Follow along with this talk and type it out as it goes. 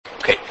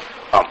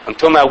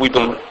Until now, we've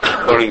been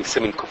learning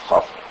Siman Kuf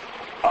Chaf.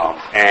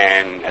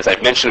 And as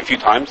I've mentioned a few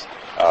times,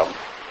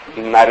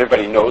 not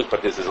everybody knows,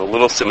 but there's a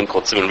little Siman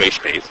called Siman Reish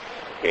Beis.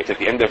 Okay, it's at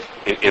the end of,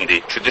 in the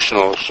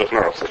traditional Shulchan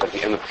Aruch, so it's at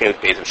the end of Chet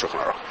Beis and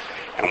Shulchan Aruch.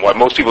 And what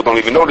most people don't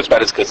even notice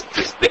about it is because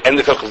the end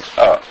of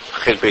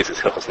Chet Beis is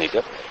Hilchos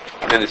Nikah,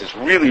 and then there's this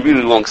really,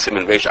 really long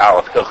Siman Reish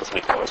Aleph, Hilchos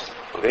Mikvos.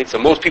 Okay, so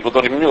most people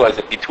don't even realize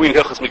that between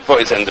Hilchos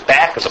Mikvos and the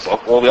back of the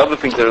book, all the other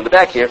things that are in the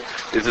back here,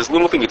 there's this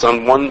little thing. It's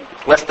on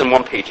less than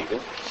one page even,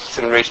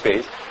 Siman Reish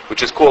Beis,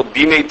 which is called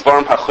Bimei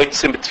Dvarim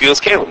HaChotzim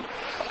B'Tfilas Kelim.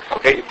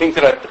 Okay, things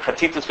that are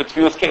Chatzitas for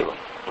Tfilas Kelim.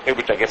 Okay,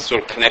 which I guess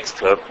sort of connects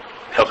to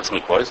Hilchos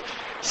Mikvos.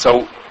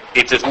 So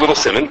it's this little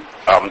Siman.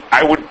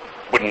 I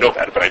wouldn't know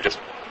about it, but I just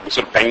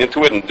sort of banged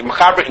into it. And the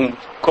Mechaber in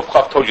Kuf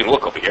Chaf told you to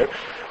look over here.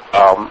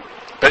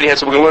 But anyhow,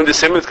 so we're going to learn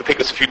this Siman. It's going to take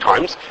us a few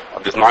times.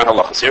 There's 9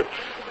 halachas here.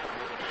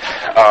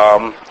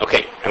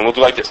 Okay, and we'll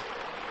do like this.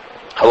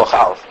 Halacha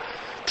Aleph.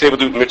 Today we'll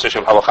do Mitzvah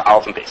Shem Halacha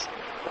Aleph and Beis.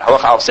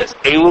 Halacha Aleph says,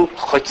 Elu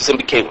Chotzim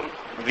B'Kelim.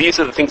 These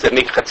are the things that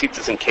make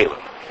Chatzitas and Kelim.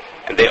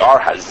 And they are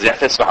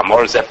Hazefes,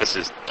 V'Hamor. Zefes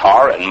is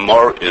tar, and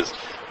Mor is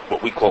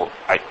what we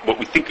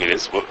think it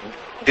is.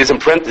 There's in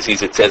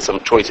parentheses, it says some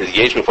choices,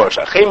 Yesh Mefarsh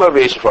HaChema,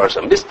 Yesh Mefarsh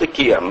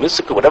HaMistiki,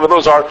 HaMistika, whatever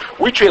those are.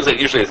 We translate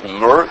usually as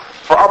Mur.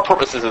 For our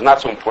purposes, it's not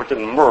so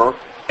important. Mur,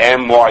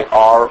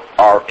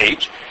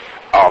 M-Y-R-R-H,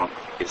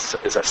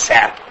 is a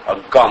sap, a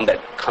gum that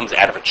comes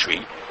out of a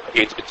tree.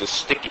 Okay, it's a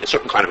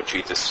certain kind of a tree.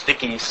 It's a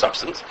sticky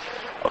substance.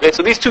 Okay,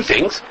 so these two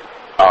things,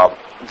 are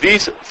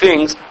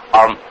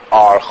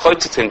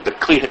choitzitin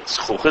b'kli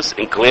zchuchas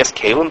in glass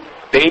kalim,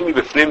 beimi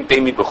b'fnim,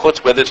 beimi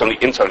b'chutz, whether it's on the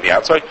inside or the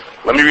outside.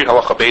 Let me read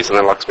halacha beis and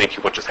then I'll explain to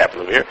you what just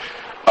happened over here.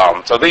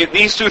 So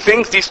these two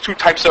things, these two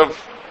types of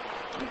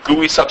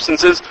gooey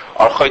substances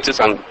are choitzis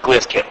on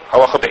glass kalim.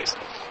 Halacha beis.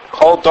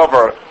 Kol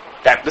davar,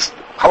 this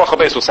halacha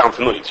beis will sound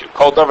familiar to you.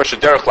 Kol davar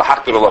shederach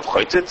lahakbid olav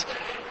choitzitz.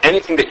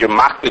 Anything that you're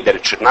makbid that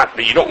it should not,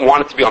 that you don't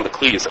want it to be on the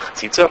kli is a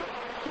chatzitza.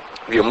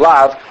 V'yom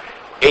lav.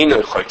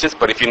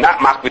 But if you're not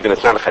makbid, then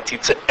it's not a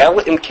chatzitza.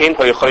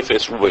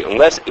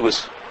 Unless it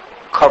was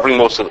covering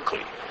most of the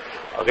kli.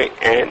 Okay,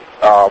 and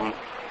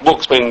we'll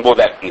explain more of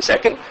that in a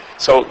second.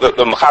 So the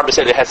Mechaber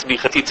said it has to be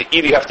chatzitza.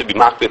 Either you have to be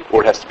makbid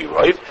or it has to be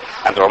roiv.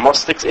 And the Ramah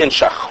sticks in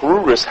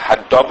shachruris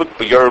hadabik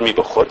b'yarmi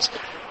b'chutz.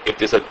 If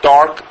there's a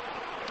dark,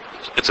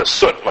 it's a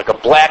soot, like a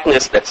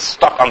blackness that's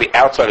stuck on the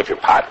outside of your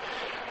pot.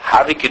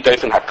 Havik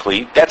yedayfen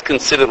hakli. That's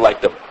considered like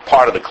the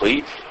part of the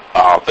kli.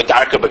 And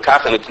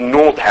it's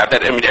normal to have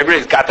that. I mean,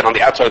 everybody's got that on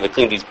the outside of the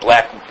clean, these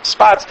black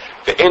spots.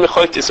 So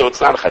it's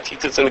not a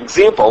chatzitza. It's an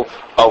example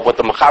of what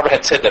the Mechaber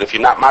had said, that if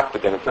you're not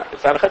makbid, then it's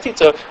not a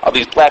chatzitza, are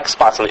these black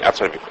spots on the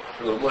outside of your clean.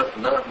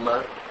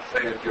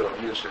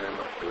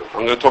 I'm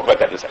going to talk about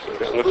that in a second.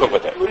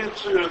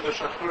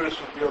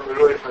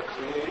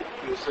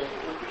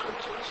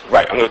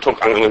 Right, I'm going to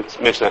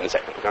mention that in a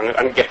second. I'm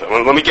going to get to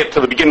it. Let me get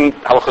to the beginning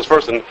halachas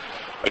first, and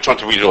I try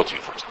to read it all to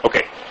you first.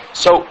 Okay,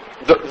 so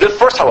the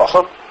first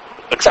halacha,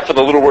 except for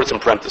the little words in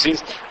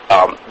parentheses,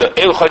 the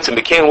Elu Chotzim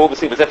B'Kelim, what we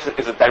see is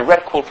a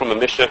direct quote from a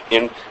Mishnah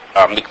in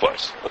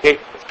Mikvos. Okay,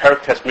 it's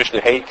Perek Test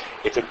Mishnah Hey.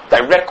 It's a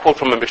direct quote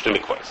from a Mishnah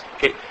Mikvos.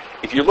 Okay,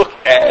 if you look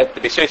at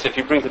the Beis, if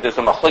you bring to this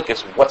a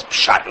machlokes, what's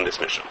pshat in this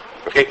Mishnah?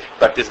 Okay,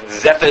 but there's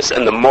Zefes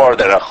and the Mor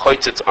that are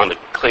choitzits on the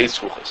clay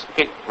zchuchas.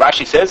 Okay,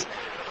 Rashi says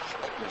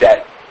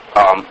that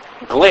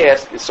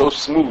glass is so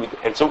smooth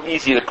and so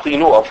easy to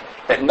clean off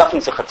that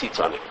nothing's a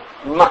chatzitz on it.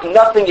 Nothing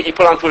that you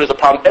put onto it is a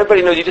problem.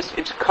 Everybody knows it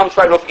just comes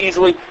right off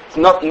easily. It's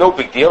no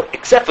big deal.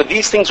 Except for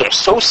these things are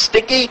so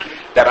sticky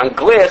that on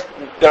glass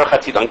they're a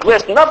chatzitza. On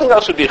glass, nothing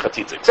else would be a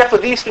chatzitza. Except for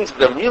these things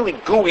that are really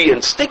gooey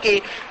and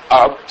sticky.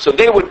 So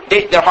they're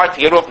hard to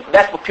get off.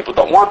 That's what people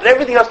don't want. But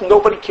everything else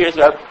nobody cares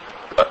about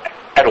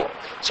at all.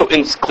 So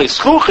in klei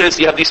zchuchas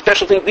you have these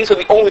special things. These are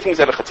the only things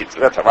that are chatzitza.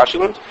 That's how Rashi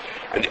learns.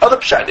 And the other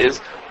pshat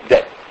is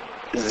that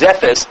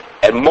zefes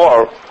and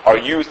mor are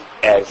used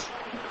as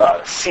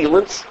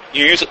sealants.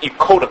 You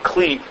coat a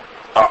kli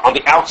on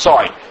the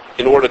outside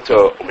in order to,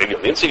 or maybe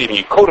on the inside even,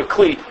 you coat a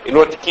kli in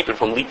order to keep it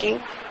from leaking.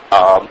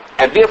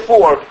 And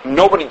therefore,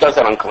 nobody does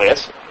that on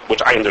glass,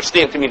 which I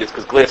understand to mean is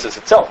because glass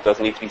itself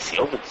doesn't need to be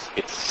sealed.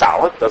 It's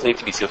solid, doesn't need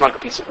to be sealed. It's not like a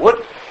piece of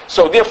wood.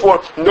 So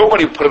therefore,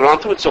 nobody would put it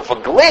onto it. So for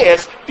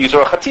glass, these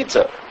are a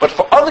chatzitza. But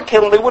for other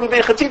kelim, they wouldn't be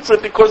a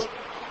chatzitza because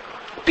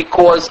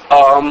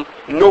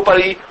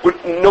nobody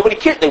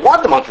cares. They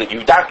want them onto it.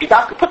 You have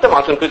to put them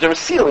onto them because they're a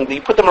sealing. You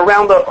put them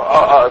around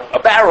a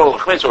barrel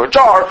or a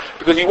jar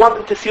because you want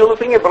them to seal the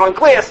thing in. But on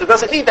glass, it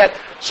doesn't need that,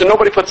 so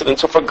nobody puts it in.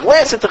 So for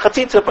glass, it's a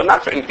chatzitza, but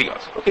not for anything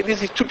else. Okay,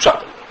 these are two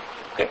pshatim.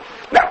 Okay,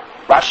 now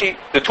Rashi,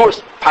 the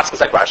tourist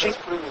passes like Rashi.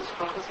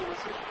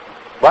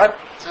 What?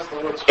 It's a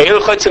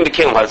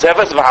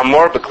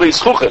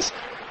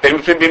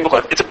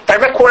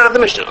direct quote out of the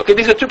Mishnah. Okay,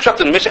 these are two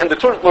pshatim in the Mishnah, and the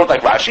tourist learned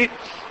like Rashi.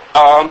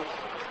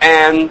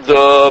 And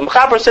the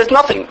Mechaber says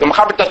nothing. The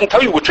Mechaber doesn't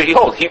tell you which way he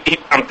holds.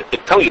 I'm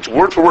telling you, it's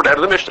word for word out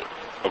of the Mishnah.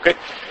 Okay,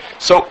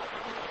 so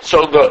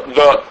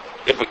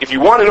if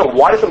you want to know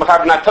why does the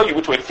Mechaber not tell you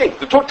which way to think,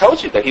 the Torah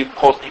tells you that he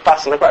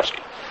passes like Rashi.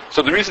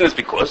 So the reason is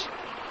because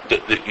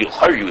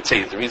you would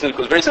say the reason is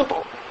because very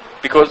simple.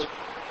 because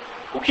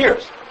who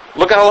cares?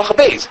 Look at halacha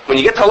beis. When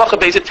you get to halacha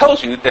beis, it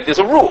tells you that there's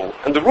a rule,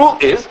 and the rule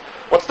is,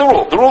 what's the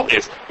rule? The rule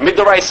is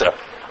midaraisa.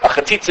 A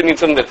chatitza means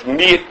something that's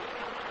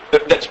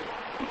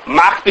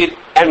makbid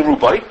and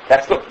rubai.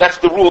 That's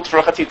the rule for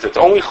a chatitza. It's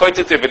only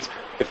chaytzitz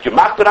if you're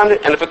makbid on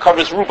it and if it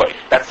covers rubai.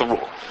 That's the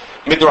rule.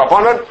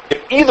 Midrabanan,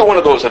 if either one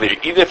of those are there,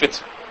 either if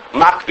it's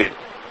makbid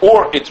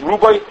or it's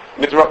rubai,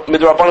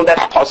 midrabanan,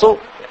 that's a puzzle.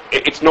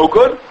 It's no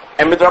good.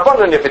 And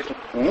midrabanan, if it's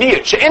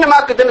miyat she'ena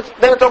makbid, then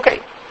it's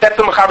okay. That's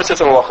the Mechaber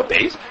says on halacha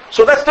beis.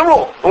 So that's the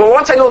rule. And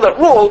once I know that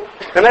rule,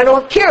 then I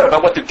don't care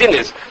about what the din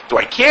is. Do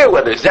I care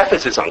whether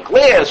Zephys is on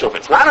glass or if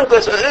it's not on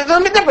glass? It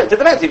doesn't make a difference. It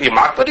depends if you're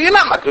makbid or you're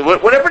not makbid,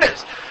 whatever it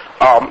is.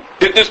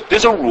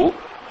 There's a rule.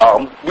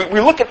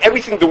 We look at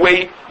everything the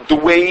way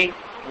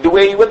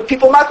whether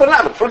people makbid or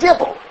not. For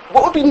example,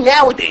 what would be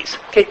nowadays?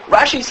 Okay,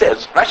 Rashi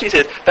says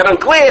that on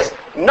glass,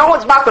 no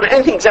one's makbid on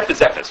anything except for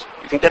Zephys.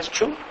 You think that's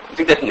true? You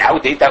think that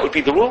nowadays that would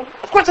be the rule?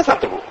 Of course that's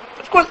not the rule.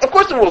 Of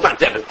course the rule's not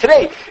Zephys.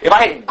 Today, if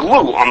I had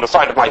glue on the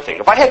side of my thing,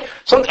 if I had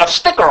a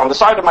sticker on the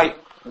side of my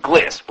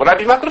glass, would I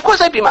be makbid? Of course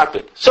I'd be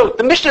makbid. So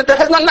the Mishnah that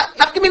has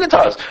not given it to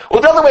us.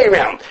 Or the other way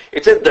around.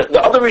 It said the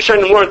other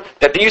Rishonim learned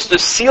that they used to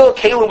seal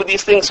kalim with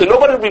these things so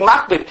nobody would be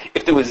makbid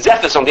if there was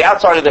Zephys on the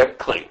outside of their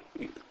clay.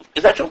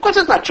 Is that true? Of course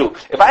it's not true.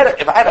 If I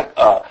had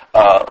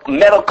a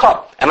metal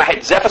cup and I had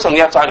Zephys on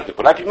the outside of it,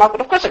 would I be makbid?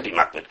 Of course I'd be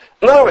makbid.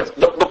 In other words,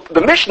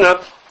 the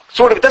Mishnah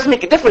sort of, it doesn't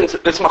make a difference.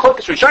 It's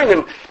machlokes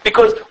rishonim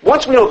because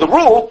once we know the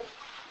rule,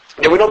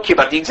 then we don't care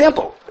about the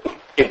example.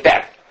 In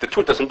fact, the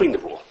Torah doesn't bring the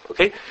rule.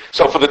 Okay,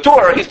 so for the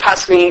Torah, he's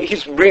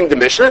bringing the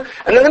Mishnah,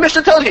 and then the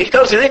Mishnah tells you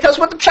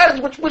what the pshat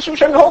is, which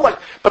Rishonim hold like.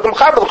 But the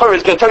Mechaber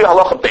is going to tell you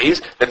halacha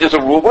beis that there's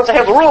a rule. Once I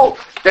have a rule,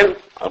 then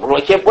I don't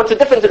really care. What's the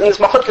difference in this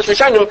machlokes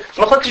rishonim?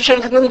 Machlokes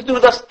rishonim has nothing to do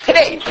with us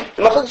today.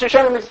 The machlokes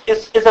rishonim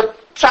is a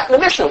pshat in the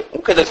Mishnah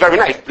because it's very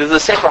nice. There's a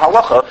sefer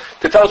halacha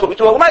to tell us what we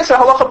do.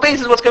 Halacha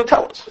beis is what's going to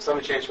tell us. So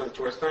something changed from the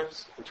Torah's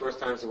times? In Torah's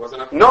times, it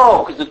wasn't enough?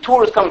 No, because the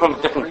Torah is coming from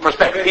a different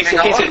perspective.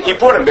 He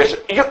brought a Mishnah.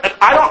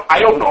 I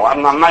don't know.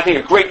 I'm not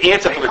getting a great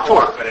answer for the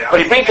Torah.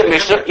 But he brings a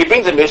Mishnah,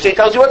 he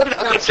tells you what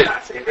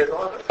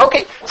the...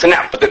 Okay, so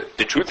now, but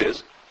the truth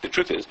is,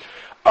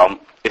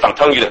 if I'm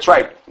telling you that's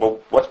right, well,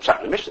 what's pshat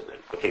in the Mishnah then?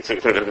 Okay, so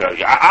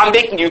I'm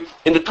making you,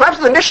 in the times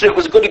of the Mishnah, it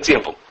was a good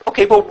example.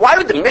 Okay, well, why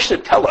would the Mishnah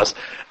tell us,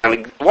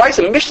 and why does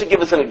the Mishnah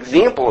give us an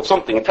example of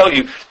something and tell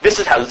you, this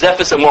is how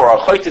Zephys and Mora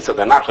are chaytis or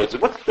they're not chaytis?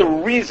 What's the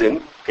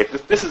reason, okay,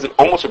 this is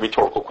almost a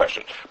rhetorical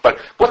question, but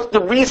what's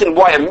the reason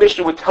why a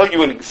Mishnah would tell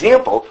you an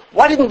example?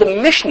 Why didn't the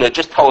Mishnah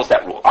just tell us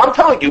that rule? I'm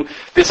telling you,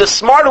 there's a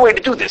smarter way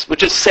to do this,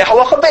 which is say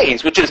halacha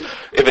beis, which is,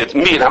 if it's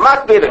mi and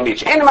hamakbid and mi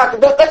she'en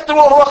hamakbid, that's the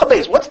rule of halacha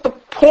beis. What's the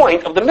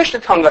point of the Mishnah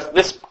telling us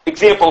this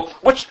example,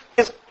 which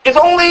is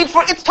only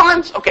for its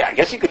times? Okay, I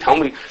guess you could tell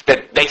me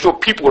that they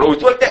thought people would always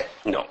do like that.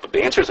 No, but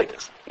the answer is like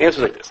this.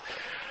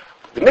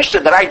 The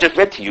Mishnah that I just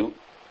read to you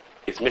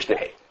is Mishnah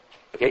Hay.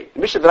 Okay? The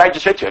Mishnah that I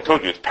just read to you, I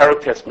told you, it's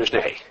Perek Tes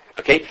Mishnah Hay.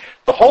 Okay?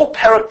 The whole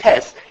Perek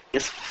Tes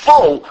is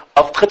full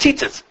of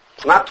chatzitzas.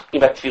 It's not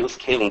talking about Tfilas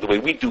Kalim the way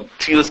we do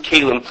Tfilas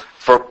Kalim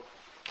for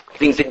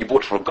things that you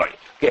bought for a guy.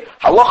 Okay?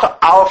 Halacha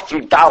Aleph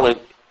through Dalet,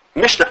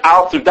 Mishnah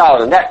Aleph through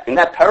Dalet, in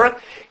that Perek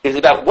is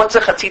about what's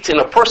a chatzitza in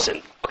a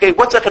person. Okay,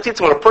 what's a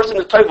chatzitza when a person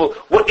is toivel?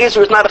 What is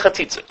or is not a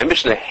chatzitza? And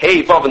Mishnah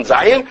Hey, Vav, and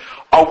Zayin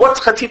are what's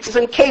chatzitzas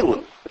in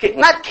Kalim. Okay,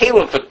 not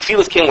Kalim for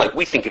Tfilas Kalim like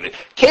we think of it.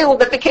 Kalim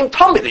that became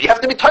tummy, that you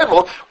have to be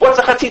toivel. What's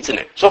a chatzitza in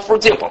it? So, for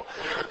example,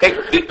 okay,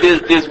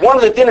 there's one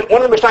of the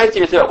Mishnahs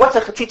here is about what's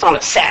a chatzitza on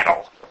a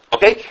saddle.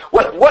 Okay,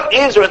 what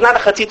is or is not a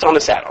chatzitza on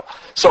a saddle?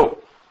 So,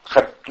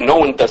 no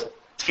one does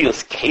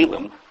Tfilas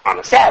Kalim on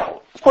a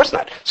saddle. Of course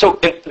not. So,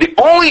 the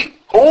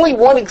only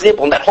one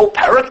example in that whole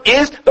parak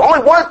is the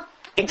only one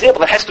example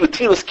that has to do with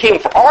Tfilas Kalim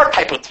for our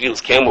type of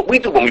Tfilas Kalim, what we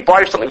do when we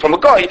buy something from a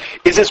guy,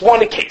 is this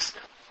one case.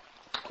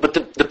 But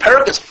the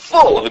parak is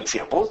full of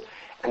examples,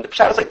 and the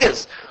pshat is like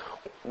this.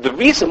 The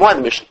reason why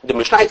the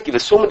Mishnayos give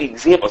us so many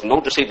examples, and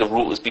don't just say the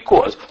rule, is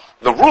because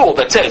the rule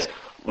that says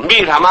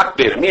mir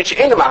hamakbid, mir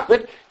she'en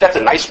hamakbid, that's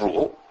a nice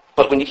rule.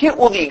 But when you hear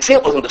all the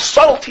examples and the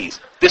subtleties,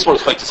 this one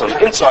is chaytis on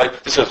the inside,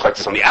 this one is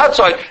chaytis on the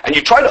outside, and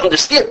you try to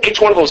understand each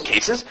one of those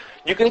cases,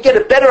 you're going to get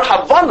a better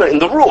havana in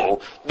the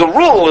rule. The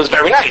rule is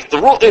very nice.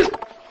 The rule is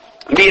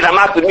mir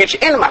hamakbid, mir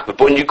she'en hamakbid.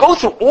 But when you go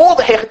through all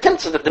the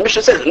hechatimtzas that the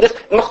Mishnah says, and this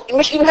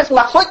Mishnah even has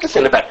machlokes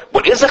in about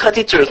what is a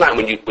chatitza or is not.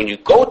 When you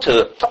go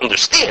to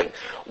understand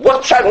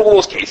what's pshat in all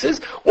those cases,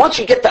 once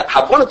you get that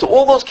havana to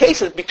all those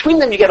cases, between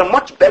them you get a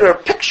much better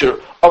picture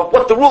of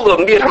what the rule of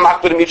mir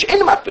hamakbid and mir she'en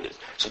hamakbid is.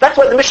 So that's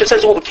why the Mishnah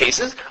says all the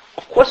cases.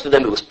 Of course, for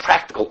them it was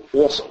practical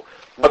also.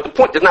 But the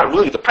point is not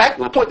really the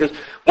practical. The point is,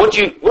 once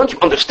you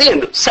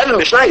understand 7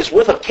 Mishnayos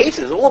worth of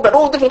cases, all about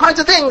all different kinds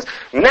of things,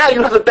 now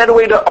you have a better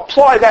way to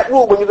apply that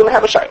rule when you're going to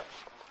have a shayla.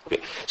 Okay.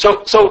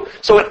 So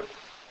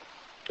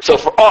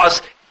for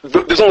us,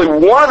 there's only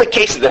one of the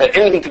cases that had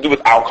anything to do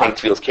with our kind of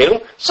tefillas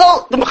kelim,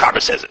 so the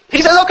Mechaber says it.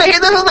 He says, okay,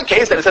 this is the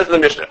case that it says in the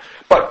Mishnah.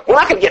 But we're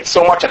not going to get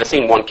so much out of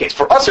saying one case.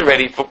 For us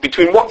already, for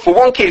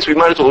one case, we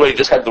might as well already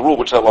just have the rule,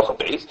 which is halacha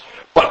base.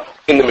 But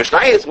in the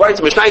Mishnayos, why does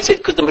the Mishnayos say?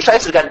 Because the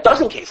Mishnayos has got a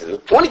dozen cases,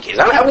 20 cases.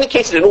 I don't know how many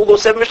cases in all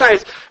those 7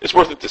 Mishnayos. It's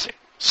worth it to say.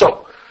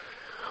 So,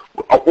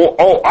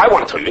 all I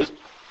want to tell you is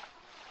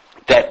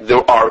that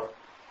there are,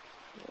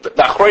 the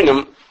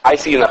Achronim, I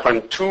see in the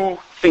Achronim 2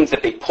 things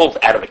that they pulled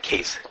out of a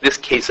case. This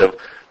case of,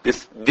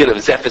 this din of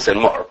Zephis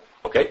and Mar,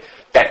 okay?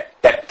 That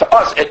to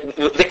us,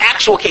 the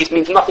actual case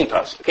means nothing to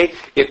us, okay?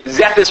 If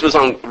Zephis was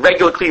on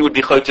regular kli, it would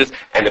be choitzes,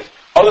 and if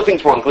other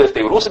things were on glis,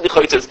 they would also be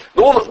choitzes.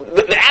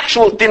 The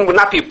actual din would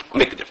not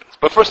make a difference.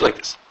 But first, like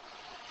this.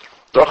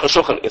 The Aruch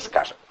HaShulchan is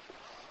kasha.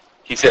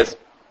 He says,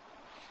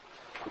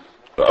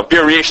 a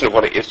variation of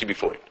what I asked you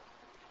before.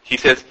 He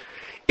says,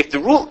 if the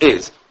rule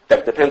is that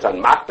it depends on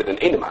makbid and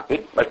ein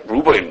makbid, like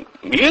ruba and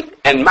miyud,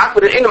 and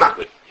makbid and ein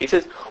makbid, he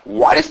says,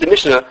 why does the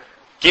Mishnah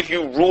give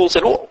you rules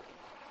at all?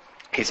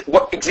 He said,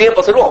 what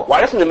examples at all?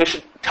 Why doesn't the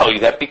Mishnah tell you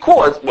that?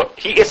 Because what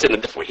he is in a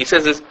different way. He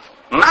says is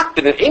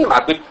makbid and ein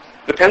makbid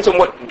depends on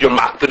what you're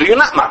makbid or you're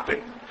not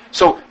makbid.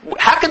 So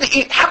how could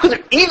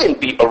there even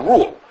be a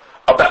rule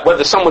about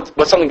whether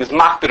something is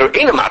makbid or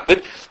ain't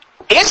makbid?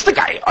 Ask the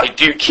guy,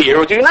 do you care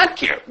or do you not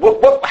care?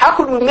 How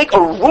could we make a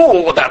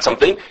rule about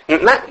something?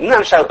 Not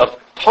a shadow of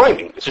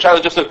timing. It's a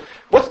shadow just of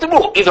what's the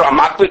rule? Either I'm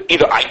makbid,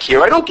 either I care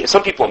or I don't care.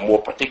 Some people are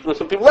more particular,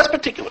 some people less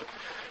particular.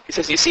 He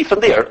says, you see from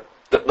there,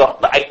 the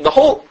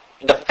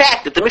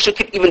fact that the Mishnah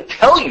can even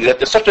tell you that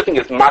there's such a thing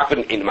as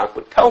makbid and ein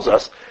makbid tells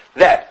us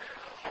that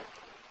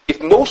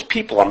if most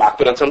people are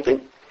makbid on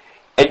something,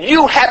 and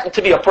you happen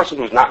to be a person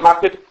who's not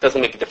makbid,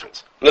 doesn't make a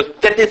difference.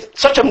 That is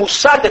such a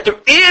musad that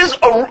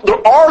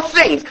there are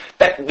things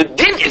that the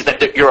din is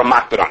that you're a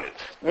makbid on it.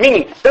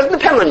 Meaning, it doesn't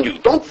depend on you.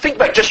 Don't think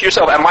about just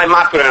yourself, am I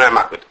makbid or am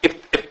I makbid?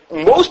 If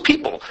most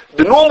people,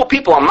 the normal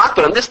people are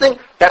makbid on this thing,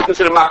 that's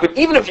considered makbid.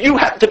 Even if you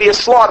happen to be a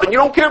slob and you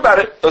don't care about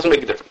it, doesn't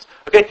make a difference.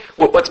 Okay?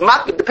 What's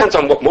makbid depends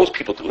on what most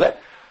people do.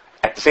 That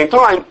at the same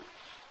time,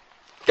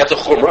 that's a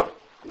chumrah.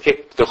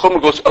 Okay? The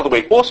chumrah goes the other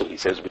way also, he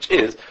says, which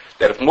is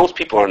that if most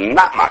people are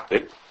not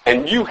makbid,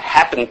 and you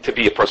happen to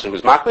be a person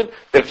who's makbid,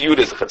 then view it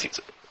as a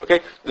chatzitza.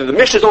 Okay? The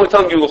Mishnah is only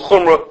telling you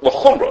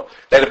l'chumrah,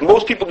 that if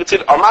most people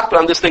consider are makbid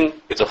on this thing,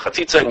 it's a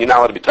chatzitza and you're not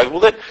allowed to be tied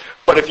with it.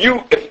 But if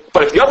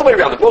the other way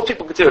around, if most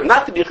people consider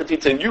not to be a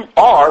chatzitza and you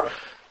are,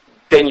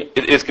 then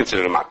it is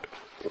considered a makbid.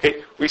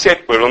 Okay? We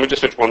said, let me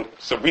just finish one.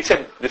 So we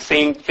said the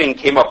same thing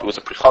came up, it was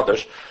a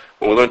prichadash,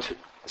 when we learned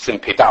Sim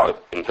Peidalet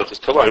in Hilchos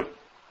Tolaim.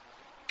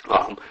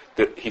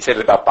 He said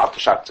it about Baal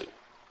Tashatzu.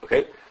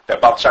 Okay? That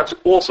Baal Tashatzu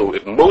also,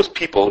 if most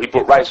people, he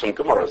brought rice from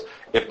Gemaras,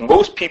 if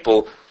most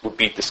people would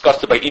be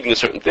disgusted by eating a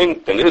certain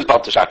thing, then it is Baal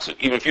Tashatzu,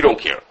 even if you don't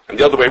care. And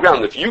the other way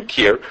around, if you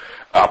care,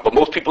 but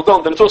most people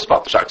don't, then it's also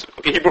Baal Tashatzu.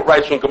 Okay, he brought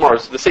rice from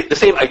Gemaras, the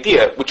same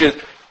idea, which is,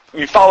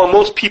 you follow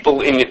most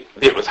people in it,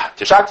 there was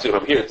Tashatzu,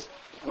 over here it's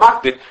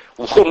Makbid,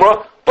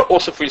 L'chumrah, but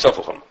also for yourself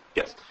L'chumrah.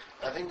 Yes?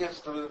 I think that's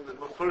the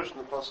first in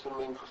the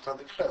possible in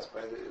Kustadik Ches,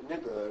 by the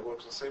Nida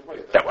works the same way.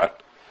 That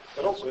what?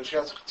 But also, she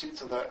has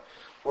chatzitza that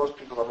most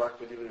people are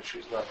makbid even if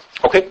she's not.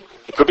 Okay,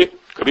 it could be.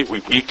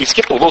 We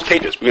skipped all those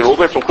pages. We went all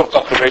the way from Kuf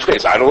up to Reish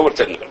Beis. I don't know what it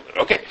said in the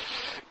Okay.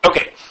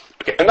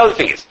 Another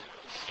thing is,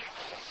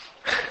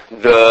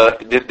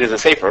 there's a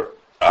sefer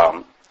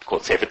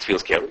called Sefer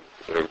Tefillas Kelim.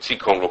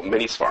 Tzikon wrote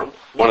many svarim.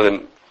 One of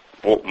them,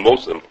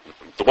 most of them,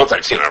 the ones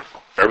I've seen are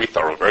very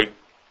thorough, very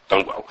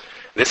done well.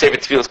 This Sefer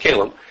Tefillas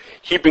Kelim,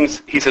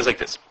 he says like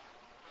this.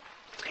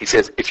 He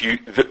says,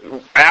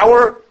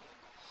 our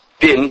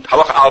din,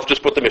 halacha aleph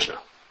just put the Mishnah.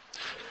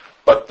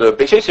 But the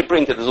Beis Yosef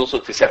brings that there's also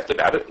Tosefta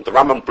about it. The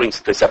Rambam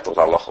brings Tosefta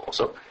halacha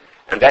also.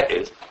 And that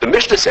is, the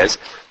Mishnah says,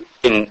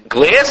 in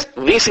glass,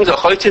 these things are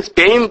choitzes,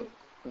 beim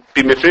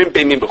b'mifrim,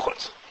 beim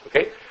b'chutz.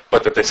 Okay?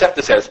 But the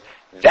Tosefta says,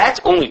 that's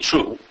only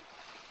true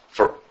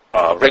for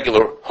a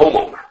regular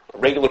homeowner, a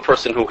regular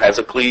person who has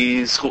a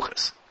kli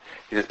zchuches.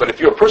 He says, but if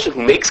you're a person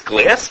who makes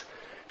glass,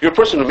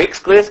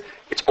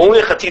 it's only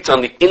a chatzitza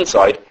on the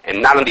inside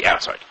and not on the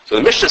outside. So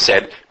the Mishnah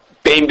said,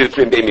 beim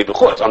b'mifrim, beim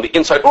b'chutz, on the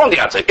inside or on the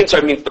outside.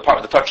 Inside means the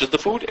part that touches the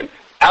food, and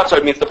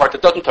outside means the part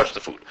that doesn't touch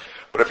the food.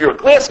 But if you're a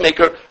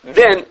glassmaker,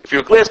 then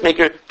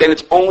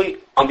it's only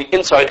on the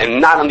inside and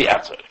not on the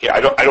outside. Yeah,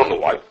 I don't know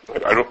why.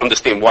 I don't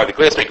understand why the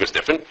glassmaker is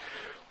different.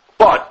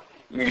 But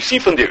you see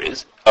from there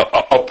is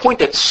a point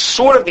that's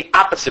sort of the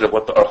opposite of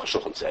what the Aruch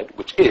HaShulchan said,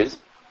 which is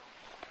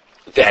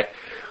that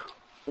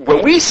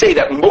when we say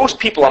that most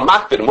people are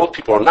makbid and most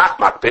people are not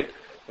makbid,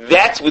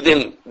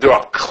 there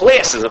are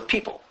classes of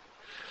people.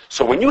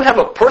 So when you have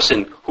a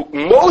person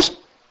most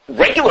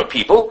regular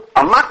people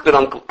are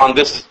makbid on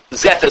this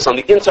zephis on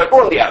the inside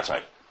or on the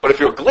outside. But if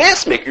you're a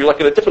glassmaker, you're like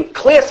in a different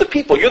class of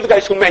people. You're the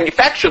guys who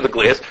manufacture the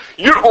glass.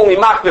 You're only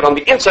makbid on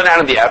the inside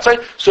and on the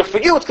outside. So for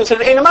you, it's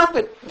considered ein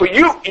makbid. But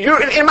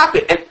you're an ein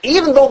makbid. And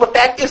even though the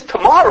fact is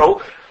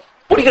tomorrow,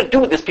 what are you going to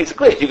do with this piece of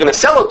glass? You're going to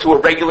sell it to a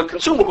regular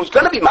consumer who's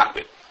going to be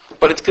makbid.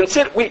 But it's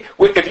considered,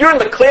 if you're in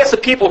the class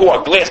of people who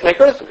are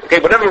glassmakers, okay,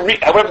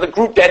 however the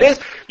group that is,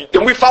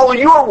 then we follow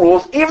your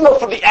rules, even though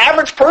for the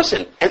average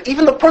person, and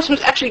even the person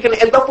who's actually going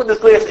to end up with this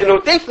glass in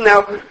a day from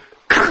now,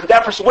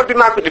 that person would be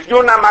makbid. If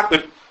you're not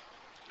makbid,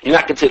 you're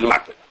not considered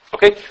makbid.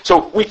 Okay?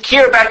 So we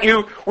care about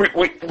you,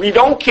 we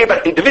don't care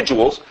about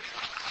individuals,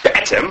 the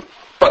etzem,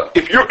 but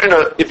if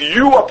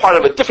you are part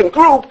of a different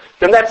group,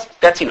 then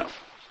that's enough.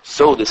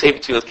 So the Sefer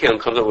Tzilas Kalim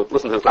comes up with,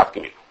 listen to this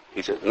nafkamina.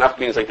 He says, the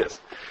nafkamina is like this.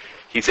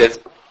 He says,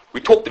 we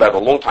talked about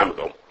it a long time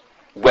ago,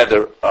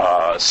 whether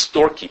a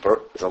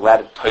storekeeper is allowed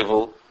to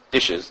tovel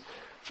dishes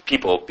for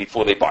people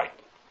before they buy.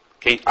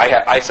 Okay,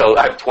 I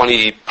have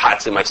 20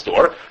 pots in my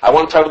store. I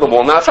want to tovel them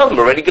all. Now I tell them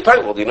already get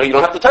toveled. You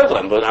don't have to tovel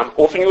them, but I'm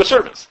offering you a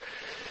service.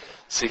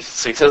 So he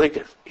says like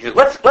this. He says,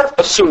 let's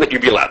assume that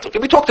you'd be allowed to. Okay,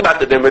 we talked about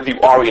that then whether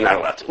you are or you're not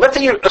allowed to. Let's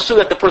say you assume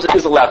that the person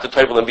is allowed to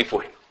tovel them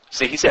before him.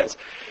 See, he says,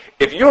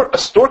 if you're a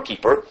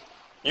storekeeper,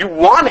 you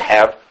want to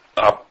have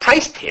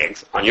price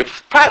tags on your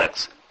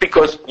products,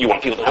 because you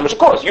want people to know how much it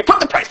costs. You put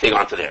the price tag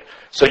onto there.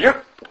 So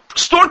your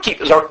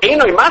storekeepers are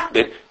einoi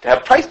makbid to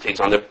have price tags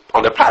on their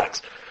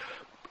products.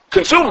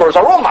 Consumers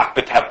are all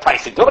makbid to have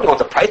price tags. Nobody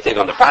wants a price tag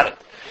on the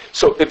product.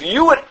 So if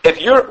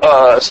you're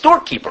a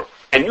storekeeper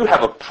and you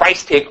have a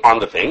price tag on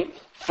the thing,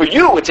 for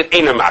you it's an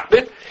einoi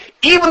makbid,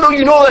 even though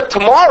you know that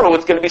tomorrow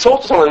it's going to be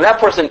sold to someone and that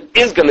person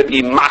is going to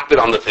be makbid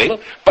on the thing.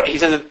 But he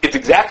says it's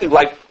exactly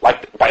like by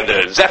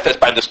the Zephes,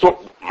 by the store.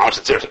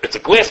 It's a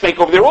glassmaker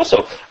over there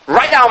also.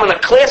 Right now I'm in a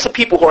class of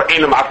people who are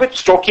einoi makbid,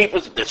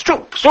 storekeepers. It's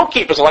true.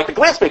 Storekeepers are like the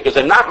glassmakers.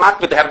 They're not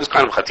makbid to have this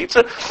kind of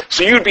chatzitza.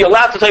 So you'd be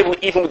allowed to table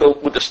even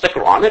with the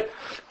sticker on it.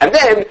 And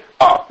then,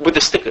 with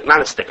the sticker,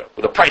 not a sticker,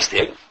 with a price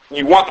tag.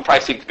 You want the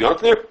price tag to be on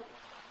there.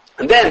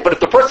 And then, but if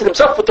the person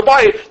himself were to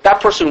buy it,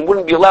 that person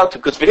wouldn't be allowed to,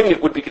 because for him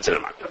it would be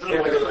considered makbid.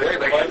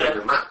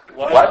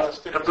 What?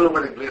 You have to know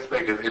when the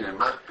glassmaker is einoi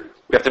makbid.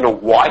 We have to know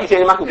why he's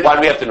einoi makbid? Why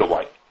do we have to know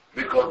why?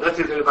 Because that's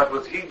his einoi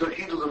makbid.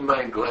 He doesn't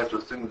mind glass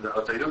with things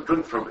outside. He don't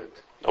drink from it.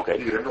 Okay.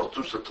 You have no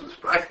touch to this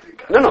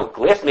plastic. No,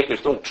 glass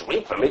makers don't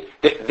drink from it.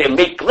 They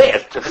make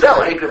glass to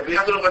sell it. You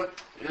have to know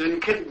what...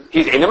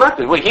 He's einoi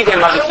makbid. Wait, he's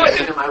einoi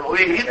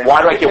makbid.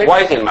 Why do I care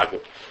why he's einoi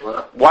makbid?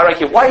 Why do I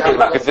care why he's einoi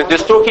makbid? The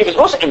storekeeper is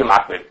also einoi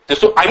makbid.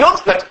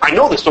 I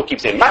know the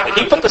storekeeper's einoi makbid.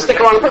 He put the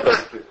sticker on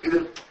purpose.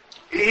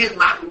 He's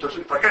makbid to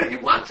forget it. He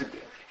wants it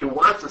there. He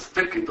wants a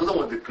sticker. He doesn't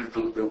want the cleat to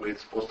look the way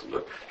it's supposed to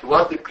look. He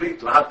wants the cleat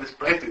to have this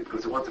pricing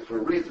because he wants it for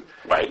a reason.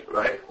 Right.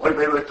 Or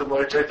maybe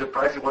tomorrow change the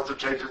price, he wants to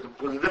change it to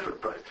put a different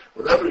price.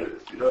 Whatever it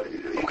is,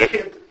 you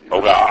can't.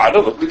 I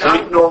don't know.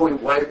 Without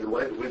knowing why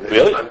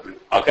really?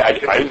 Okay, I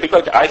didn't think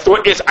like that. I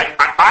thought it's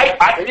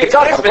it's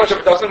not a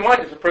person doesn't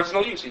mind it for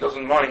personal use. He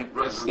doesn't mind.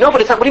 No,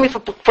 but it's not. What do you mean for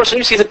personal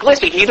use? He's a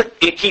glassmaker.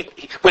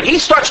 When he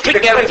starts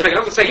drinking out of it,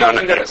 he's a glassmaker.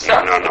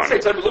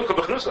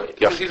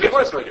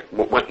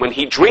 When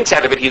he drinks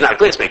out of it, he's not a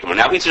glassmaker.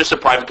 Now he's just a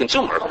private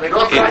consumer.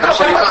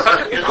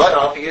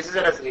 He uses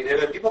it as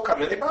needed, and people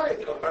come in, they buy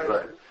it.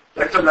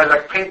 Right.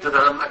 Like paint, and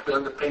I'm not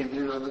on the paint.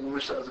 The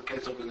Mishnah has a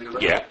case of the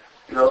Yeah.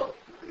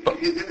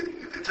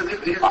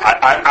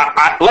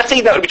 Let's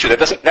say that would be true.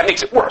 That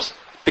makes it worse,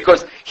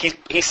 because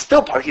he's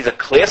still he's a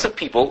class of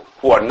people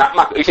who are not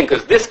makbid.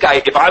 Because this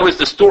guy, if I was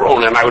the store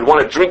owner and I would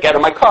want to drink out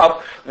of my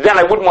cup, then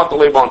I wouldn't want the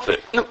label on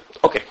it. No,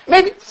 okay,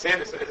 maybe.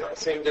 Same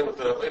thing with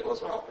the label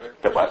as well, right?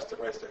 That what? The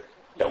price tag.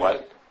 That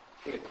what?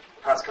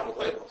 Pots come with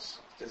labels.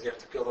 Does he have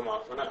to peel them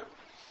off or not?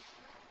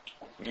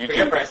 You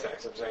Forget price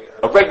tags. I'm saying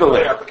a regular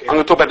label. I'm going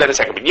to talk about that in a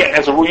second. But yeah,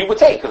 as a rule, you would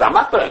say, because I'm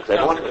not good. I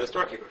don't want the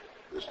storekeeper.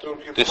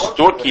 The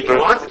storekeeper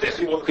needs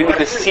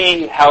to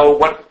see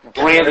what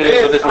brand it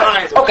is for this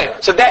night. Okay,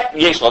 so that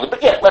yesh law.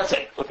 But yeah, let's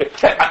say. Okay,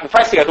 the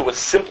price tag I thought was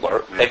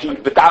simpler. That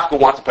the dafka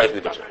wants the price of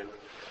the dafka.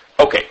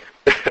 Okay,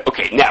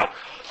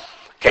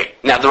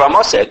 Now the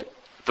Ramah said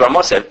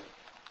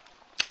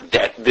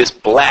that this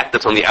black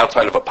that's on the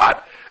outside of a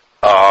pot,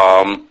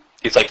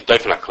 it's like the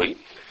doifin hakli.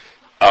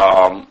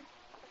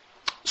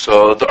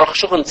 So the Aruch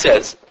Shulchan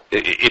says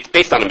it's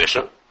based on a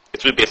Mishnah.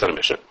 It's really based on a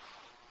Mishnah.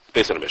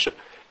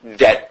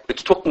 That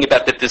it's talking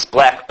about that this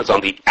black is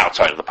on the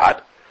outside of the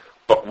pot.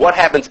 But what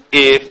happens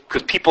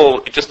because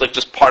people,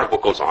 just part of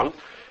what goes on,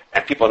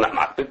 and people are not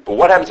makbid, but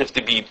what happens if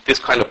there be this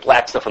kind of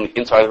black stuff on the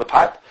inside of the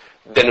pot?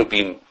 Then it would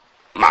be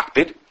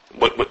makbid.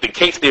 What the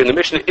case there in the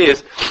Mishnah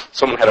is,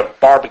 someone had a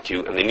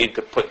barbecue and they needed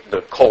to put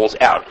the coals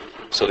out.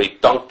 So they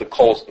dunked the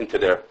coals into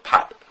their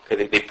pot.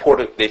 Okay,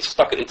 they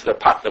stuck it into their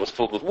pot that was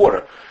filled with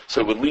water.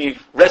 So it would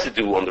leave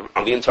residue on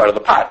the inside of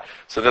the pot.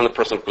 So then the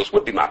person, of course,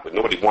 would be makbid.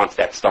 Nobody wants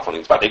that stuff on the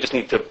inside. They just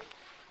need to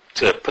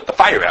put the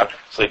fire out.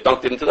 So they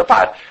dunked it into the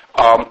pot.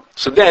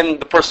 So then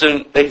the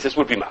person, he says,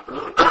 would be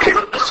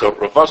makbid. So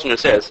Rav Wasserman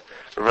says,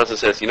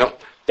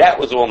 that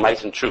was all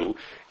nice and true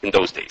in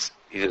those days.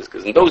 He says,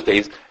 because in those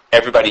days,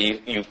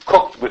 everybody, you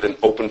cooked with an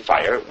open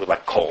fire, with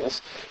like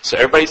coals. So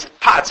everybody's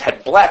pots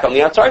had black on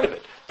the outside of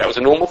it. That was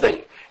a normal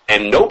thing.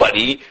 and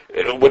nobody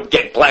would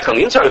get black on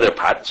the inside of their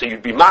pot, so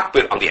you'd be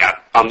makbid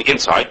on the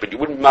inside, but you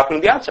wouldn't be makbid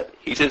on the outside.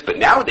 He says, but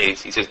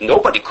nowadays, he says,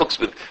 nobody cooks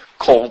with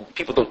coal.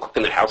 People don't cook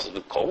in their houses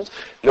with coals.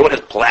 No one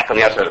has black on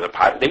the outside of the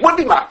pot. They would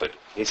be makbid.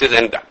 He says,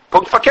 and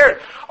fakir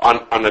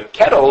on a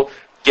kettle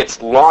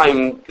gets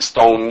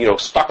limestone,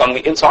 stuck on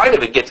the inside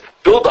of it, gets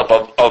buildup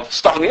of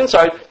stuff on the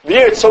inside.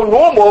 There, it's so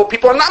normal,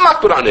 people are not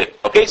makbid on it.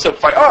 Okay, so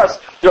for us,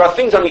 there are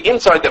things on the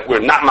inside that we're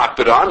not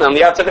makbid on, and on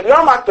the outside that we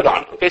are makbid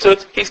on. Okay, so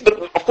but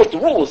of course the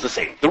rule is the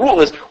same. The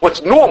rule is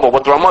what's normal.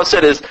 What the Ramah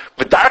said is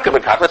v'darka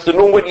v'kach. That's the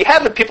normal way you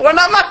have it. People are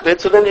not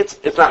makbid, so then it's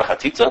not a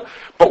chatzitza.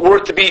 But we're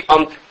to be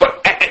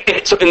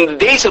so in the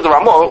days of the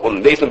Ramah, or in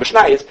the days of the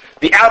Mishnayos,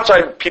 the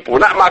outside people were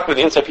not makbid,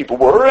 the inside people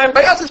were, and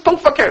by us it's punk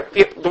fakir.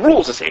 The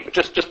rule is the same.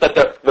 Just that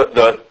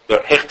the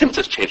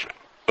hechtimtzas changed.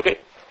 Okay.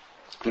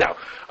 Now,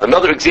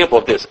 another example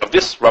of this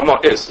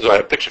Ramah is I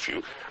have a picture for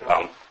you.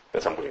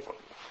 That's what I'm waiting for.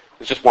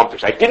 It's just one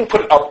picture. I didn't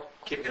put it up.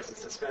 Keeping us in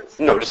suspense.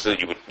 No, just so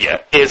you would,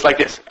 it's like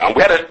this.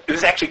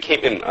 This actually came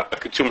in a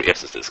consumer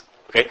disk.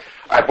 Okay?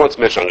 I have one to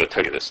mention, I'm going to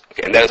tell you this.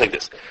 Okay, and that is like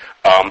this.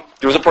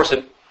 There was a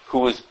person who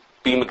was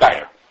being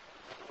Megayer.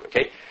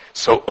 Okay?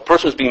 So, a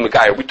person was being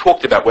Megayer. We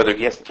talked about whether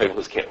he has to toivel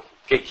his kettle.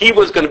 Okay? He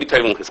was going to be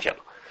toiveling his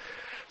kettle.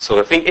 So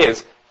the thing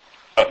is,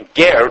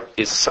 ger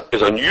is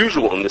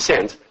unusual in the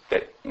sense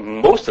that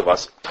most of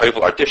us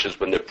toivel our dishes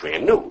when they're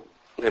brand new.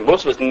 And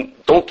most of us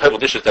don't toivel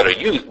dishes that are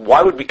used.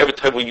 Why would we ever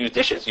toivel used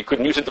dishes? You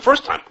couldn't use it the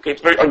first time. Okay,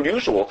 it's very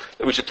unusual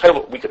that we should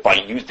toivel. We could buy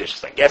used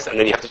dishes, I guess, and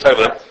then you have to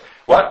toivel them.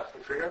 What?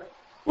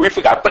 We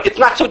forgot, but it's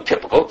not so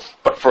typical.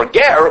 But for a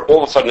ger,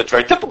 all of a sudden it's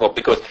very typical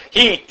because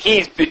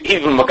he's been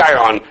Megayer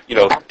on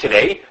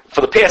today. For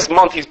the past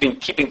month, he's been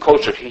keeping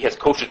kosher. He has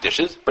kosher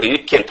dishes, but he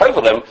can't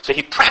toivel them, so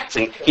he's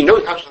practicing. He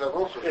knows.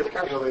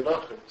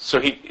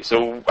 So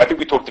I think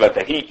we talked about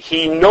that.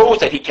 He knows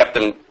that he kept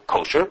them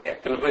kosher.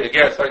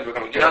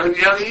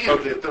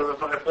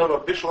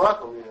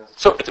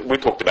 So we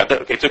talked about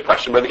that. Okay, it's a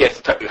question whether he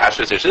has to hash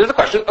his dishes. It's a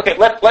question. Okay,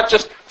 let's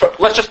just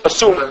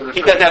assume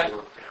he doesn't have.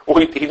 Well,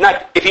 he's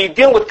not. If he's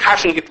dealing with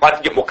kashering, he's about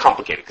to get more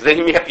complicated because then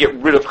he may have to get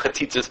rid of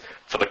chatzitzas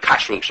for the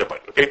kashering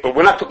Shabbat. Okay, but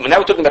we're now talking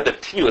about the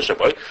tefillah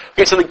Shabbat.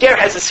 Okay, so the ger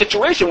has a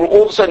situation where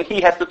all of a sudden he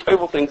has to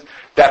toivel things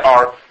that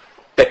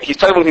he's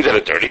toiveling things that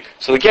are dirty.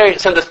 So the ger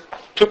sends us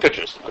two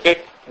pictures. Okay,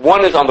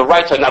 one is on the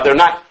right side. Now they're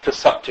not to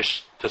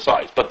size,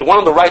 but the one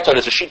on the right side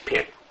is a sheet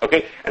pan.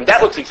 Okay, and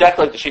that looks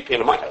exactly like the sheet pan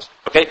in my house.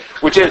 Okay,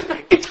 which is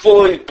it's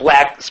fully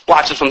black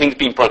splotches from things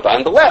being burnt on.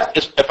 And the left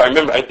is, if I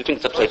remember, I think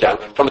it's upside down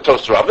from a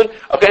toaster oven.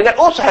 Okay, and that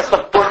also has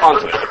stuff burnt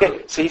onto it.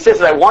 Okay, so he says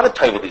that I want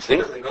to toivel these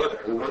things.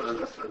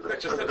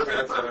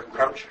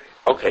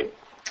 Okay.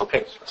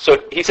 So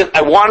he says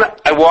I want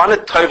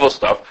to toivel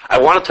stuff. I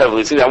want to toivel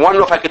these things. I want to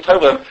know if I can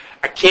toivel them.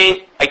 I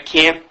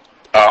can't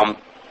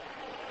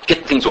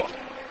get things off.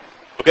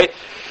 Okay.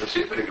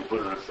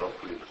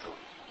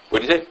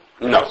 What do you say?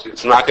 No,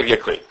 it's not going to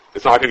get clean.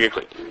 It's not going to get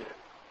clean.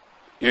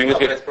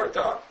 It's burnt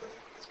off.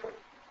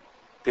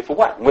 For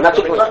what? We're not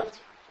talking about.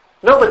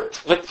 No, but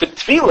for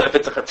tefillah, if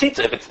it's a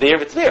chatzitza, if it's there,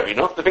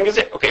 the thing is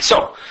it. Okay,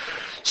 so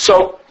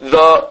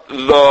the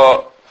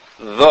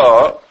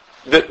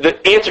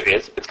answer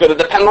is it's going to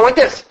depend on like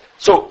this.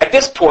 So at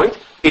this point,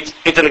 it's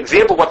an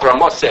example of what the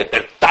Ramah said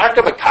that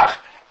darka v'kach,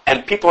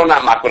 and people are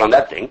not makbid on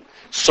that thing.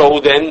 So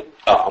then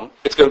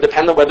it's going to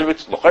depend on whether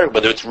it's locher,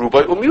 whether it's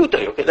rubai or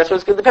miutai. Okay, that's what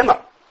it's going to depend on.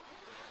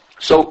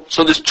 So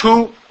there's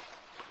two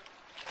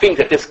things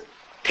that this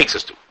takes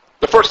us to.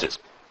 The first is,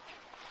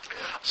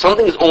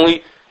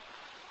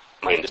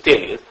 my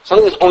understanding is,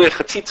 something is only a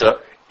chatzitza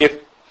if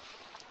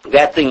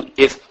that thing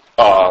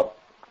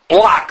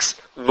blocks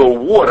the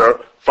water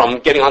from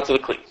getting onto the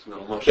kli.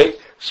 Okay?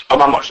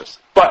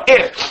 But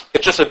if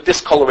it's just a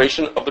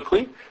discoloration of the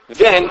kli,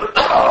 then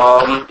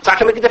it's not going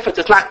to make a difference.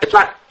 It's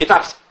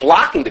not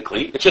blocking the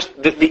kli. It's just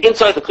the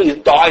inside of the kli is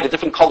dyed a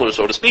different color,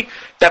 so to speak.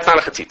 That's not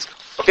a chatzitza.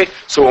 Okay?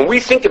 So when we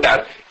think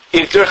about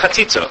is there a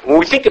chatzitza, when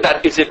we think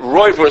about is it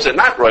roiv or is it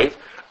not roiv,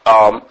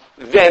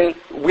 then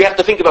we have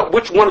to think about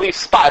which one of these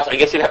spots. I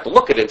guess you'd have to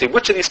look at it and say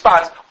which of these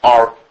spots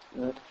are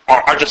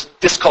just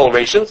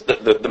discolorations.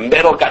 The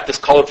metal got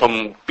discolored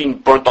from being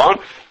burnt on.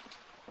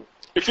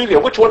 Excuse me.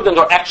 Which one of them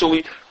are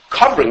actually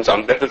coverings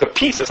on? There's a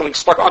piece. There's something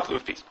stuck onto the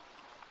piece.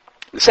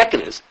 The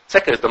second is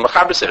the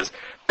Mechaber says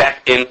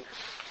back in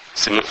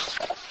Simon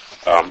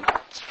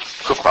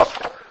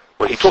Kufchav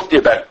when he talked to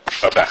you about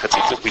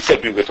chatzitza. We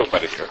said we were going to talk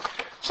about it here.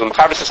 So the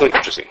Mechaber says something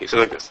interesting. He says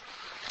like this.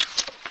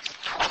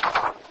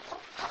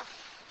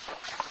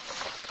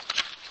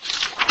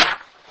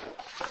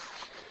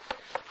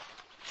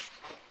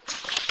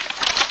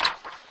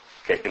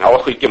 Okay, in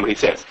Halacha Gimel he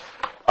says,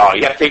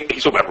 you have to take,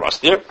 he's talking about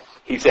rust there.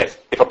 He says,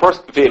 if a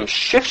person, v'im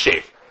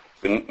shif,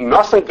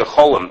 v'nasan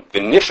gecholim,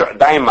 v'nishar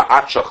adayim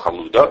ma'atsha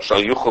chaluda,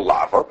 shal yuchel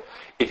laver,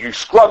 if you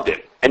scrubbed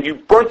it, and you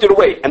burnt it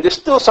away, and there's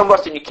still some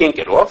rust that you can't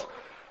get off,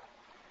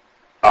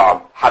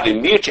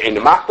 having mircha in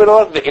the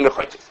machbera, the inner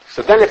chaytis.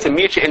 So then it's a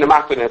mircha in the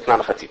machbera, and it's not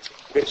a chatzitza.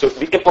 Okay, so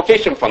the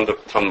implication from the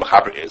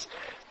Mechaber is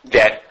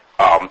that,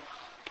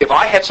 if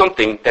I have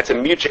something that's a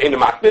mircha in the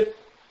machbera,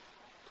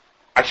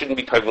 I shouldn't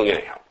be toiveling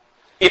anyhow.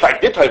 if I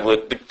did tefillah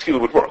it, the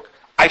tefillah would work.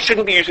 I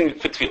shouldn't be using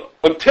it for tefillah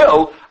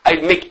until I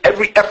make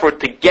every effort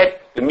to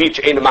get the meat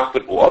she'ein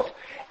makbid off.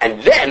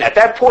 And then, at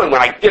that point,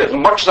 when I did as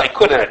much as I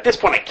could, and at this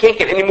point I can't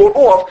get any more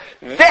off,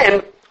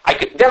 then I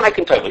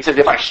can tefillah. He says,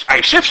 if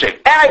I shifted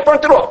it, and I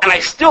burnt it off, and I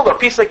still got a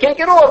piece I can't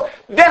get off,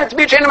 then it's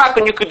meat she'ein makbid,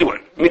 and you could do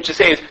it. Mitzvah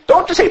says,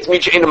 don't just say it's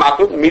meat she'ein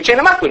makbid,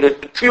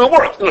 the tefillah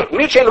works. No,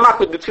 meat she'ein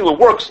makbid, the tefillah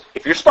works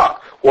if you're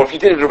stuck, or if you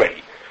did it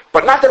already.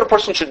 But not that a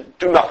person should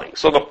do nothing.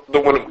 So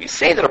when we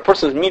say that a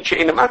person's meat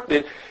she'ein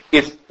makbid,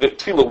 is the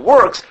tefillah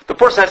works, the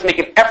person has to make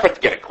an effort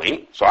to get it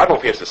clean. So I don't know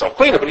if he has to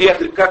self-clean it, but he has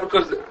to,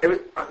 because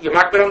you're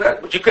makbid on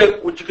that. What you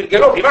could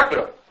get off, you're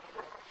makbid on.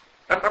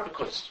 Not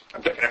because.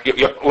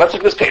 Let's look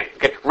at this pen.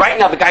 Okay? Right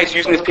now, the guy's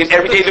using this pen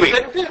every day of the week.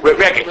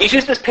 He's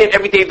using this pen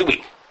every day of the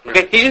week.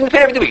 Okay? He's using the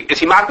pen every day of the week. Is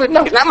he makbid?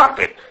 No, he's not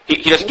makbid.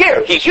 He doesn't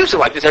care. He's using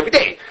it like this every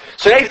day.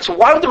 So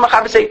why would the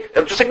Mechaber say,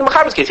 just like the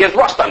Mechaber's case, he has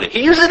rust on it.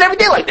 He uses it every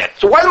day like that.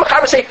 So why does the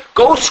Mechaber say,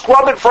 go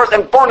scrub it first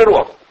and burn it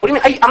off? What do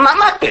you mean? I'm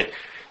not makbid.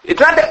 It's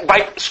not that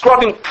by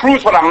scrubbing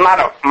proves what I'm not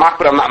a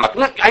makbid, I'm not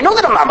makbid. I know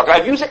that I'm not makbid.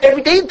 I've used it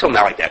every day until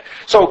now like that.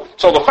 So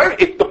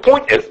the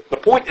point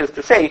is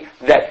to say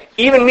that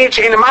even meat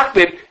she'ein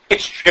makbid,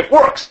 it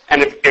works.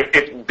 And if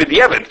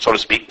b'diavad, so to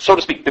speak,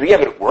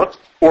 b'diavad it works.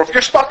 Or if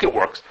you're stuck, it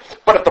works.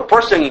 But if the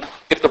person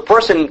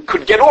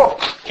could get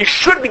off, he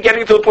should be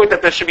getting to the point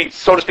that there should be,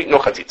 so to speak, no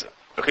chatzitza.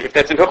 Okay, if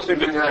that's in Hilchos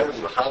Nida,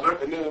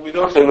 we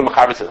don't say the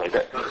Mechaber says like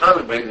that. The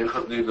Mechaber by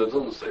Hilchos Nida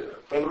doesn't say that.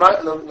 But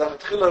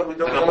Lechatchila, we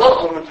don't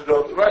want women to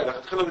go, right,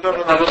 Lechatchila, we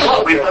don't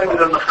know. We find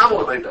it in the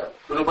Mechaber like that.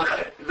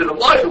 The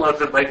Lord wants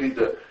that by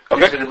Nida.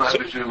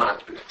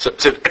 So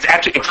it's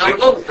actually interesting.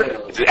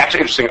 It's actually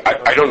interesting.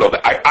 I don't know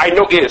that. I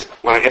know is,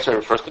 when I answered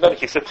him first to that,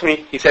 he said to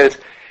me, he says,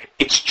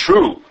 it's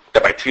true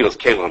that by Tefillas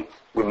Kelim,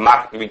 we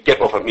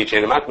get off of meat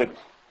she'ein makbid,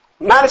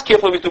 not as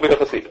carefully as we do by the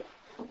Chasida.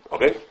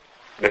 Okay?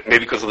 Maybe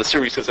because of the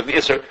seriousness of the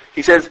Isser.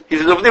 He says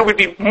over there would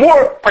be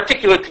more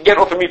particular to get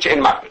off of meat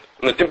she'ein makbid.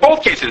 In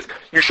both cases,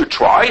 you should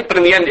try, but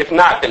in the end, if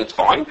not, then it's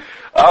fine.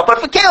 But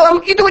for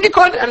Kelim, you do what you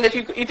could, and if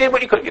you did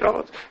what you could,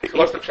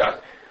 What's the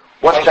shot?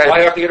 Why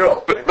have to get it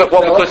off?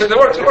 Because it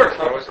works.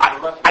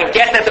 I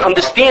get that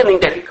understanding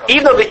that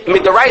even though the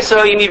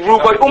Midaraisa, you need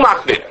Rubai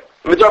Umakbid.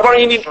 Midrabanan,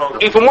 you need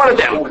even one of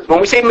them. When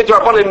we say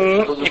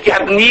Midrabanan, you can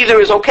have neither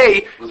is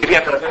okay. If you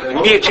have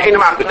Meat she'ein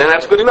makbid, then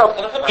that's good enough.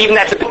 Even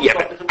that's a bit,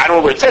 I don't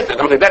know where it says that.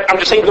 I'm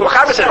just saying the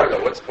Mechaber says it.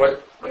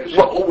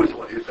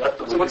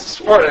 What's as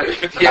far as?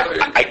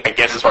 I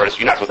guess as far as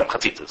you're not supposed to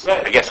have chatzitzas.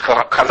 I guess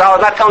Chazal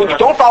is not telling you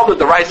don't follow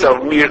the Daraisa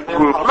of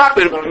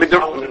Makbid.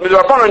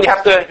 Midrabanan, you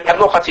have to have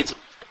no chatzitzas.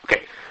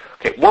 Okay.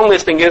 One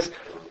last thing is.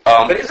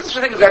 But is this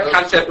the exact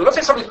concept?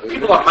 Let's say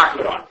people are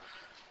makbid on.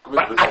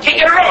 But I can't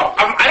get it off.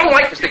 I don't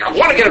like this thing. I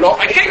want to get it off.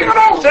 I can't get it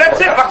off. So that's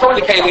it. I'm not throwing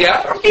the candy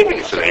out. I'm keeping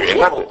it. That's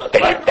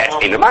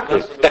in the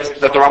makbid. That's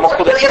the Rambam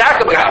calls it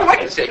starka b'kacha. I don't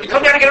like this thing. You tell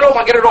me how to get it off,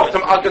 I'll get it off.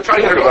 I'll try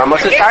to get it The off. Rambam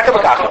says starka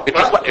b'kacha.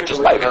 It's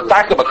just like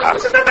starka b'kacha.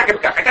 This is not starka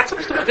b'kacha. I got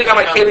some stupid thing on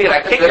my candy and I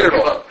can't get it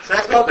off.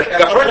 That's what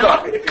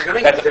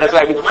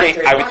I would think.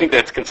 I would think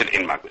that it's considered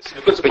in makbid.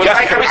 But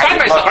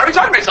I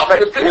resigned myself.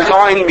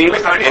 Resign means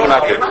in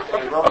makbid.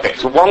 Okay.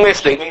 So one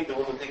last thing.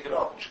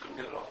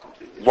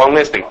 One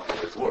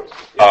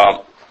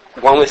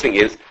last thing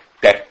is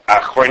that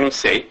Achronim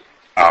say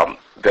that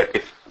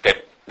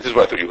this is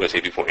what I thought you were going to say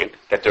beforehand,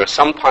 that there are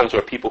some times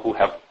where people who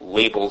have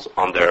labels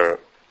on their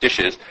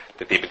dishes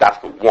that they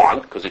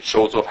want because it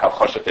shows off how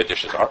chashuv their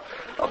dishes are.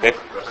 Okay?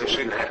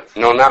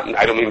 No,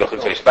 I don't mean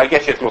mechutz, but I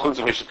guess it's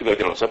mechutz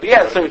good also. But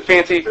yeah, it's a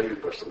fancy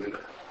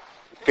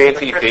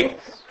thing.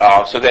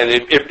 So then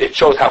it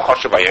shows how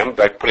chashuv I am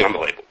by putting on the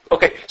label.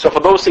 Okay, so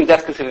for those things,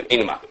 that's considered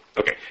ein makbid.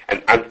 Okay,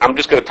 and I'm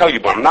just going to tell you,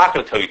 but I'm not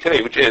going to tell you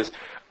today, which is,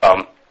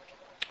 we're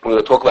going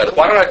to talk about it.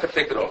 Why don't I have to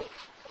take it off?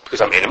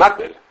 Because I'm ein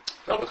makbid.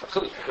 No,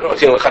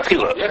 it's in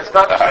lechatchila. Yeah, it's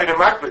not she'ein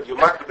makbid. You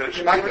makbid it.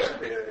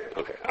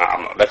 Okay,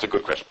 that's a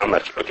good question. I'm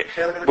not sure. Okay,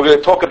 we're going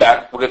to talk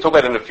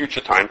about in a future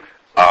time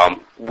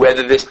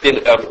whether this thing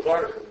of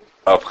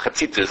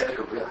chatzitzis,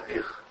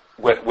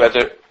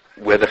 whether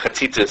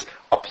tzitzis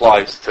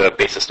applies to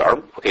basis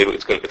starim. Okay,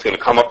 it's going to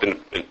come up in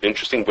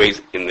interesting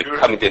ways in the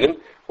coming dinim.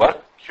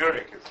 What?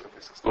 Curing is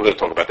We're going to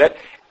talk about that.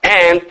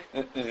 And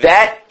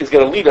that is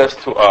going to lead us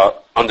to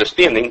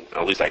understanding,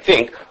 at least I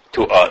think,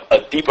 to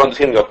a deeper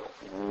understanding of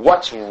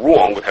what's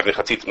wrong with having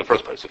chatzitz in the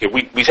first place. Okay,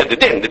 we said the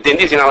din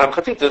is you're not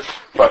having chatzitz,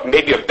 but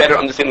maybe a better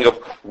understanding of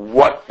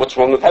what's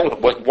wrong with having,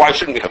 why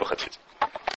shouldn't we have a chatzitz?